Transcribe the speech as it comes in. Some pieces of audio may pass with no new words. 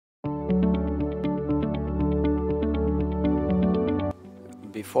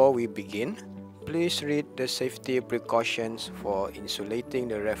Before we begin, please read the safety precautions for insulating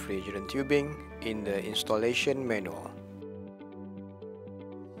the refrigerant tubing in the installation manual.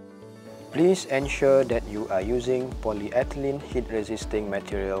 Please ensure that you are using polyethylene heat-resisting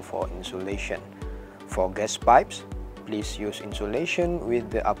material for insulation. For gas pipes, please use insulation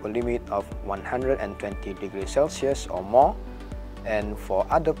with the upper limit of 120 degrees Celsius or more, and for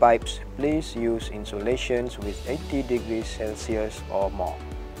other pipes, please use insulations with 80 degrees Celsius or more.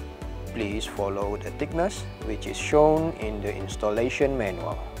 Please follow the thickness which is shown in the installation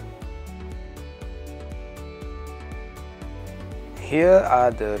manual. Here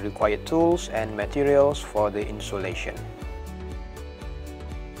are the required tools and materials for the installation.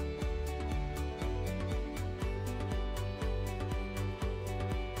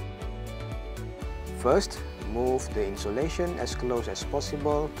 First, move the insulation as close as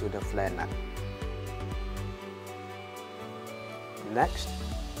possible to the flare nut. Next,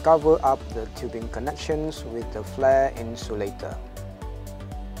 cover up the tubing connections with the flare insulator.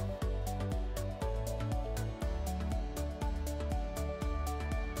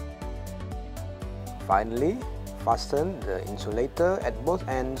 Finally, fasten the insulator at both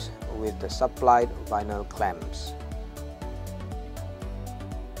ends with the supplied vinyl clamps.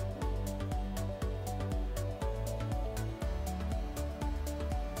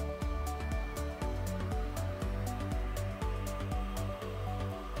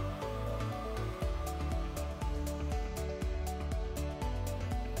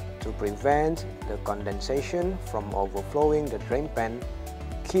 To prevent the condensation from overflowing the drain pan,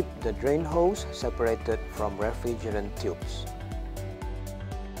 keep the drain hose separated from refrigerant tubes.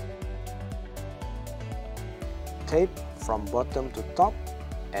 Tape from bottom to top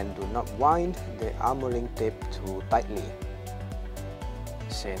and do not wind the armoring tape too tightly,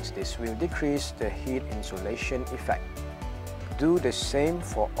 since this will decrease the heat insulation effect. Do the same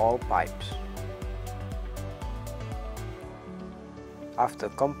for all pipes. After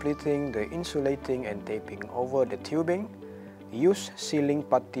completing the insulating and taping over the tubing, use sealing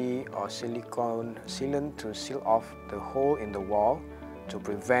putty or silicone sealant to seal off the hole in the wall to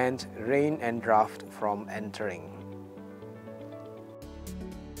prevent rain and draft from entering.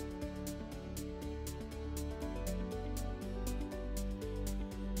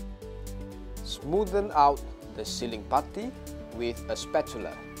 Smoothen out the sealing putty with a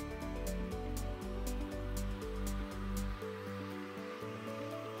spatula.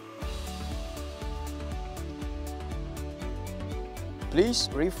 Please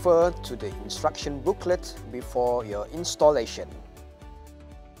refer to the instruction booklet before your installation.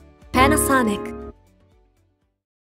 Panasonic.